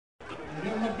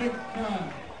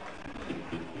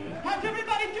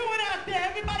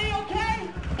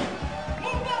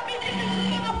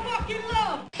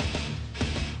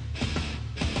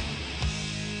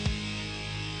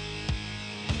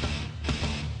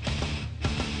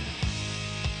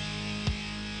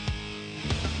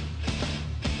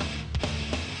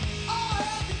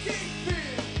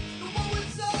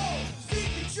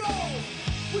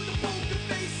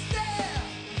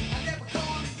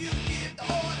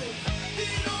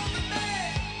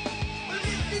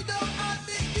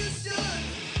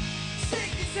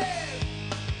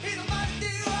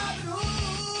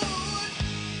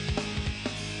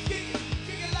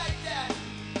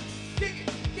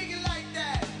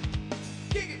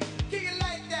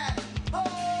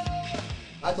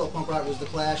I thought punk rock was the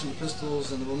Clash and the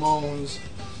Pistols and the Ramones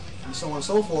and so on and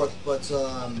so forth, but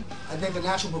I think the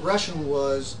natural progression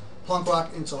was punk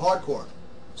rock into hardcore.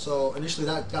 So initially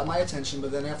that got my attention,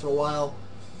 but then after a while,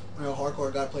 you know,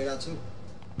 hardcore got played out too.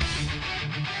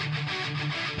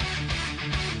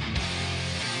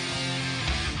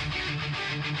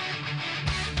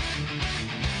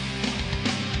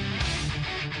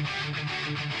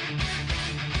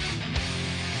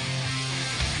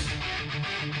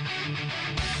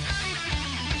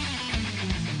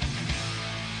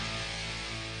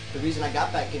 The reason I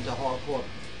got back into hardcore,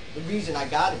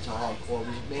 was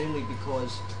mainly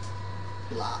because,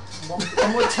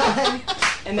 one more time,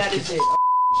 and that is it.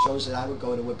 Shows that I would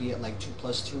go to would be at like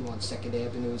 2+2 on 2nd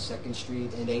Avenue, 2nd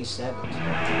Street, and A7.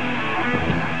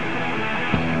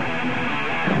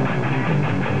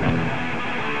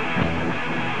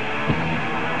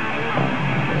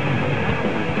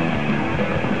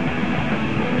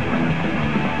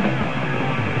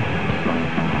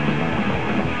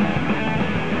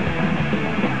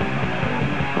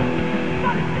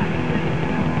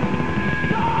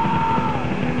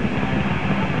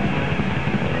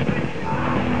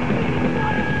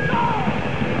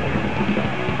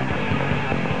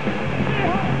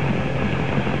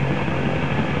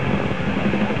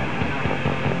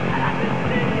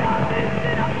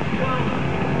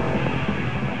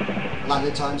 A lot of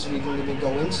the times we wouldn't even go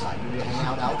inside. We would hang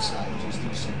out outside and just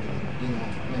do something, you know.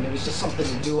 And it was just something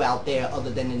to do out there other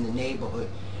than in the neighborhood.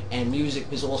 And music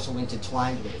was also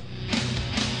intertwined with it.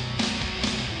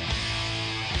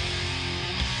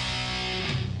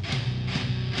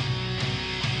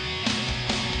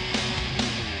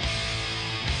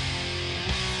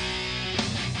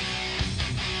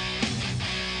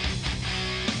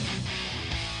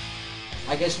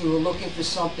 I guess we were looking for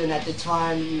something at the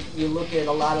time. You look at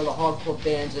a lot of the hardcore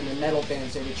bands and the metal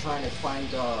bands, they were trying to find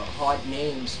hard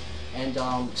names. And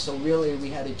so really we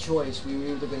had a choice. We were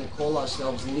either going to call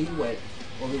ourselves Leeway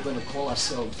or we were going to call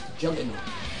ourselves Juggernaut.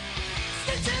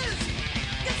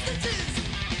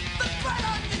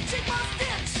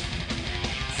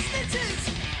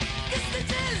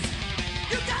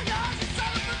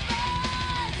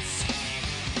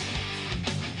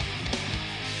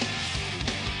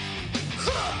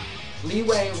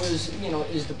 Leeway was, you know,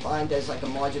 is defined as like a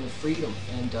margin of freedom,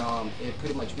 and it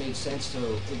pretty much made sense to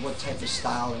what type of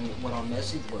style and what our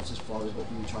message was as far as what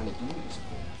we were trying to do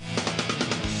musically.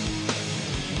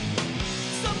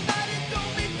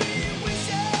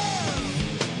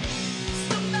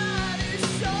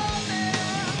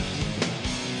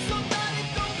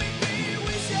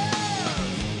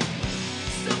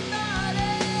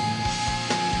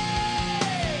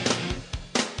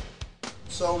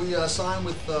 So we signed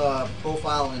with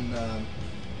Profile in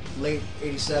late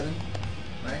 '87,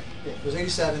 right? Yeah. It was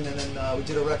 '87, and then we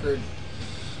did a record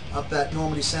up at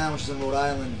Normandy Sound, which is in Rhode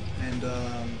Island, and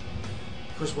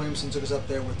Chris Williamson took us up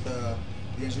there with the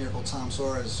engineer called Tom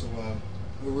Soares,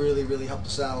 who really helped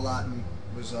us out a lot and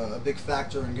was a big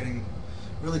factor in getting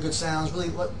really good sounds, really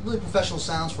professional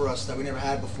sounds for us that we never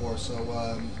had before. So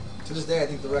to this day, I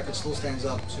think the record still stands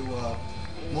up to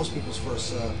most people's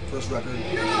first record.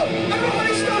 Yo,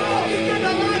 everybody stop fucking getting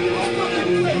alive in this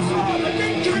fucking place! I'm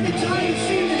getting kinda tired of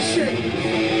seeing this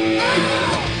shit!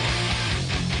 Ah!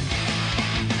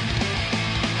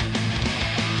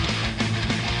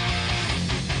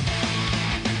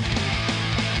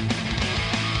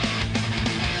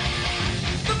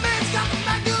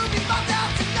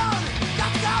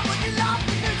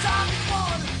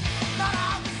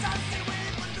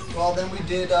 Well, then we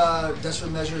did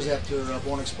Desperate Measures after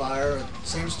Born Expire.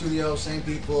 Same studio, same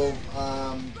people.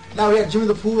 Now we had Jimmy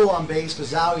the Poodle on bass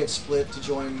because Zowie had split to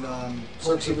join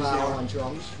Circus of Power. On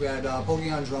drums. We had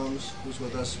Pokey on drums, who's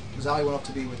with us. Zowie went off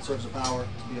to be with Circus of Power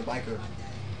to be a biker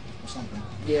or something.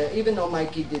 Yeah, even though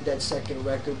Mikey did that second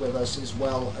record with us as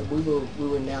well, we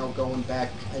were now going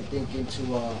back, I think,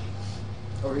 into a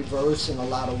reverse in a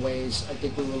lot of ways. I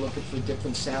think we were looking for a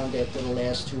different sound after the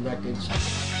last two records.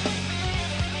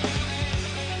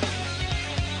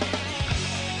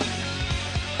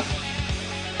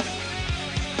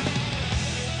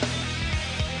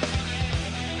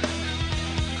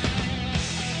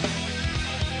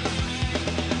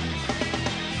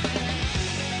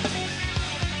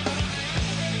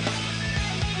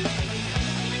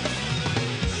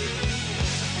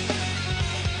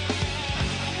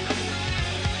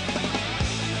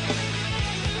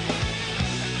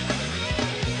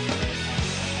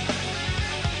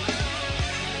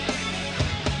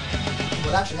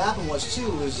 What actually happened was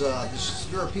this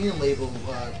European label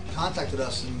contacted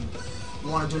us and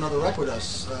wanted to do another record with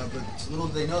us, but little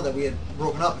did they know that we had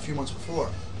broken up a few months before.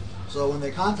 So when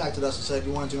they contacted us and said,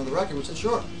 "You want to do another record?" we said,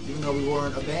 "Sure." Even though we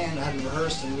weren't a band, hadn't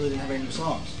rehearsed, and really didn't have any new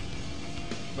songs.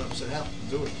 But we said, "Hell,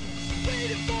 do it."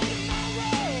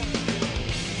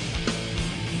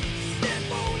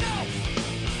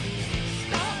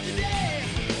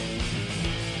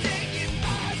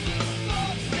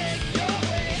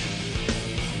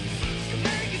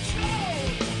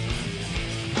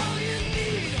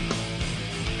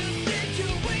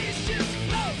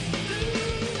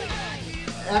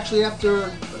 Actually,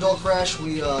 after Adult Crash,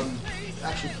 we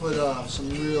actually put some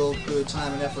real good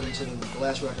time and effort into the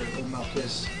last record, Open Mouth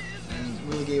Kiss, and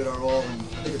really gave it our all. And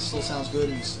I think it still sounds good,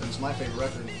 and it's my favorite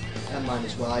record. And mine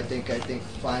as well. I think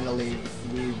finally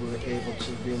we were able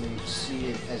to really see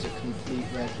it as a complete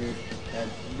record that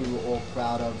we were all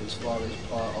proud of as far as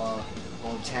our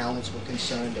own talents were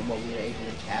concerned and what we were able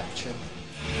to capture.